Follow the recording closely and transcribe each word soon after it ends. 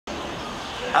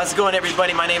How's it going,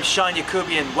 everybody? My name's Sean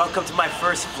Yakubian. Welcome to my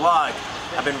first vlog.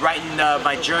 I've been writing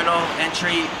my journal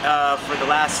entry for the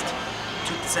last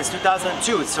since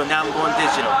 2002, so now I'm going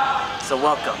digital. So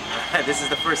welcome. This is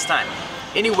the first time.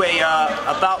 Anyway,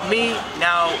 about me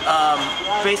now.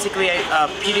 Basically,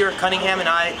 Peter Cunningham and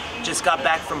I just got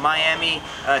back from Miami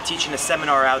teaching a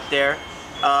seminar out there.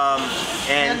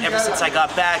 And ever since I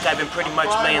got back, I've been pretty much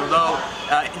laying low,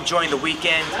 enjoying the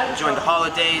weekend, enjoying the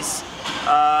holidays.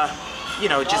 You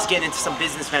know, just getting into some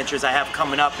business ventures I have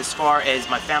coming up as far as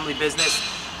my family business,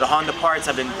 the Honda parts.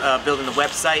 I've been building the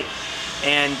website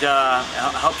and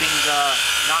helping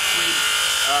Knockweed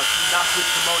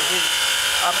promote his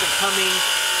up-and-coming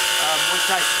Muay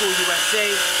Thai School USA.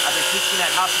 I've been teaching at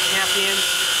House of Champions.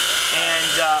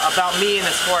 And about me and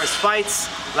as far as fights,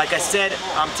 like I said,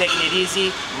 I'm taking it easy.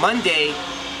 Monday,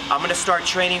 I'm going to start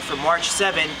training for March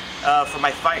 7 for my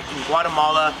fight in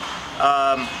Guatemala.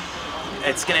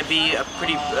 It's going to be a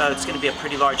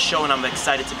pretty large show, and I'm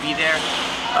excited to be there.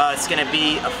 It's going to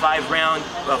be a 5-round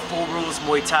full rules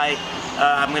Muay Thai.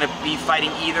 I'm going to be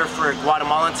fighting either for a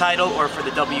Guatemalan title or for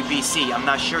the WBC. I'm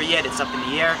not sure yet. It's up in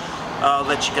the air. I'll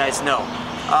let you guys know.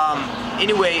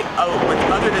 Anyway,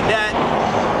 other than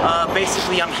that,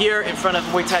 basically I'm here in front of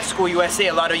Muay Thai School USA.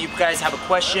 A lot of you guys have a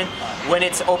question when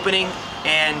it's opening,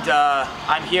 and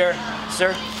I'm here,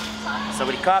 sir.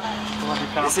 Somebody cop.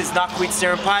 This is Knockweed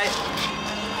Serenpai,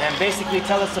 and basically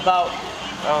tell us about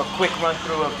a quick run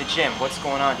through of the gym. What's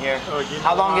going on here?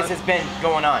 How long has this been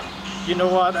going on? You know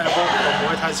what? I worked for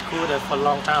Muay Thai School for a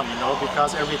long time. You know,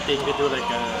 because everything we do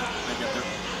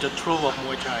the truth of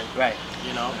Muay Thai. Right.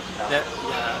 You know, that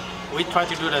we try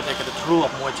to do the truth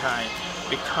of Muay Thai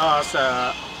because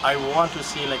I want to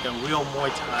see like a real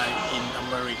Muay Thai in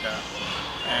America,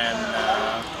 and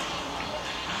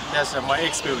that's my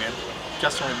experience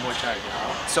just on Muay Thai. You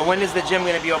know? So when is the gym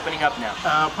going to be opening up now?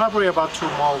 Probably about 2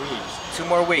 more weeks. 2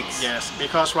 more weeks. Yes,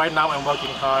 because right now I'm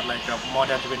working hard, like more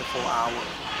than 24 hours.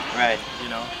 Right. You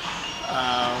know,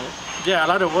 yeah, a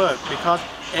lot of work because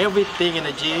everything in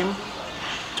the gym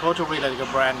totally like a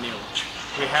brand new.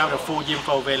 We have the full gym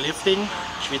for weightlifting.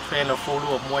 We train the full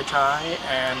room of Muay Thai,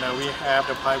 and we have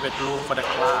the private room for the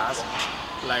class,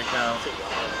 like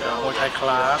Muay Thai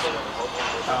class,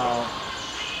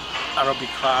 Arabic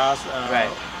class, right.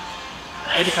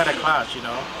 Any kind of class, you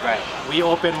know. Right. We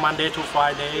open Monday to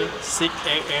Friday, 6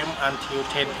 a.m. until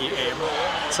 10 p.m.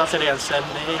 Saturday and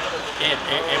Sunday, 8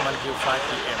 a.m. until 5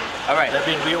 p.m. All right. That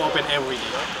means we open every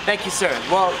day. Thank you, sir.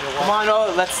 Well, come on,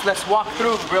 let's walk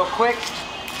through real quick.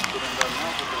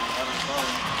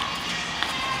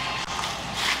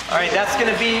 All right, that's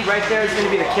going to be right there. Is going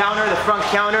to be the counter, the front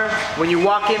counter. When you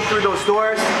walk in through those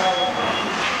doors,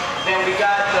 then we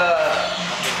got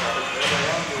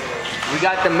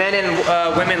the men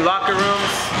and women locker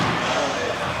rooms.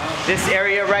 This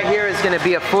area right here is going to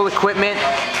be a full equipment.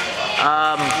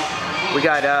 We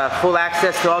got full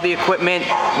access to all the equipment,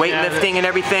 weightlifting and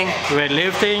everything.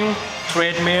 Weightlifting,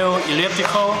 treadmill,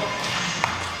 elliptical,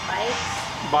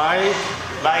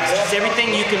 bikes, just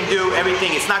everything you can do,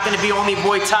 everything. It's not going to be only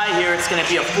Muay Thai here. It's going to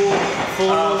be a full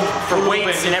for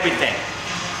weights and everything.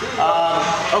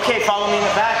 Okay, follow me in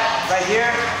the back, right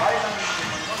here.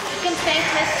 You can thank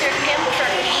Mr. Kim for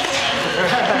painting.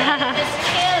 Mr.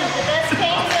 Kim, the best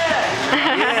painter.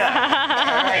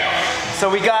 Yeah. All right. So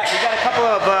we got a couple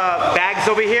of bags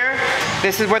over here.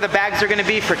 This is where the bags are going to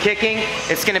be for kicking.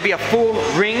 It's going to be a full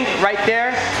ring right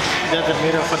there. That's the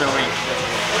metal for the ring.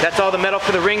 That's all the metal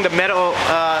for the ring. The metal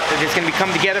is going to be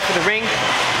come together for the ring.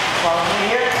 Follow me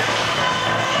here.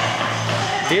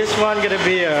 This one going to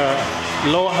be a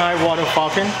low-high water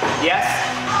fountain. Yes.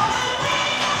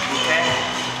 Okay.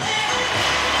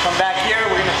 Come back here.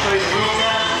 We're going to show you the room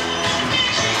now.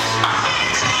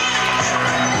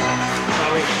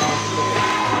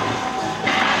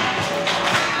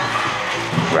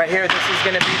 Right here, this is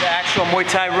going to be the actual Muay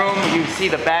Thai room. You see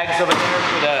the bags over there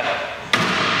for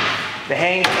the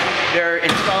hang. They're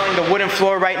installing the wooden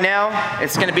floor right now.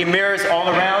 It's going to be mirrors all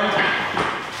around.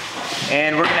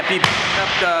 And we're going to be putting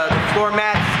up the floor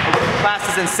mats with the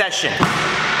classes in session.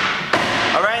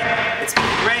 All right, it's been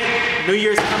great. New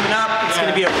Year's coming up. It's going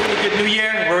to be a really good New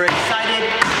Year. We're excited.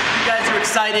 You guys are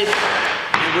excited.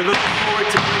 And we're looking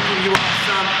forward to bringing you all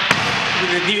some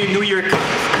with the New Year comes.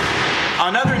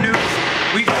 On other news,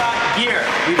 we've got gear.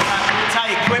 We've got Muay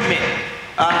Thai equipment,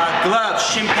 gloves,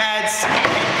 shin pads,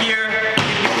 gear. We're going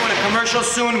to be doing a commercial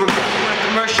soon. We're going to be doing a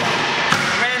commercial.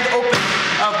 Grand opening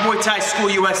of Muay Thai School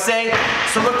USA.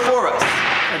 So look for us.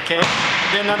 Okay.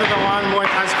 Then another one, Muay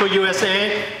Thai School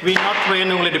USA. We not train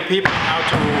only the people how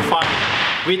to fight.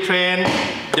 We train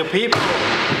the people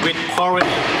with quality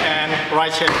and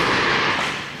right shape.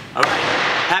 All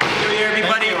right.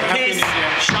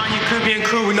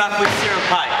 luck with Syrup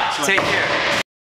Pie. Take care.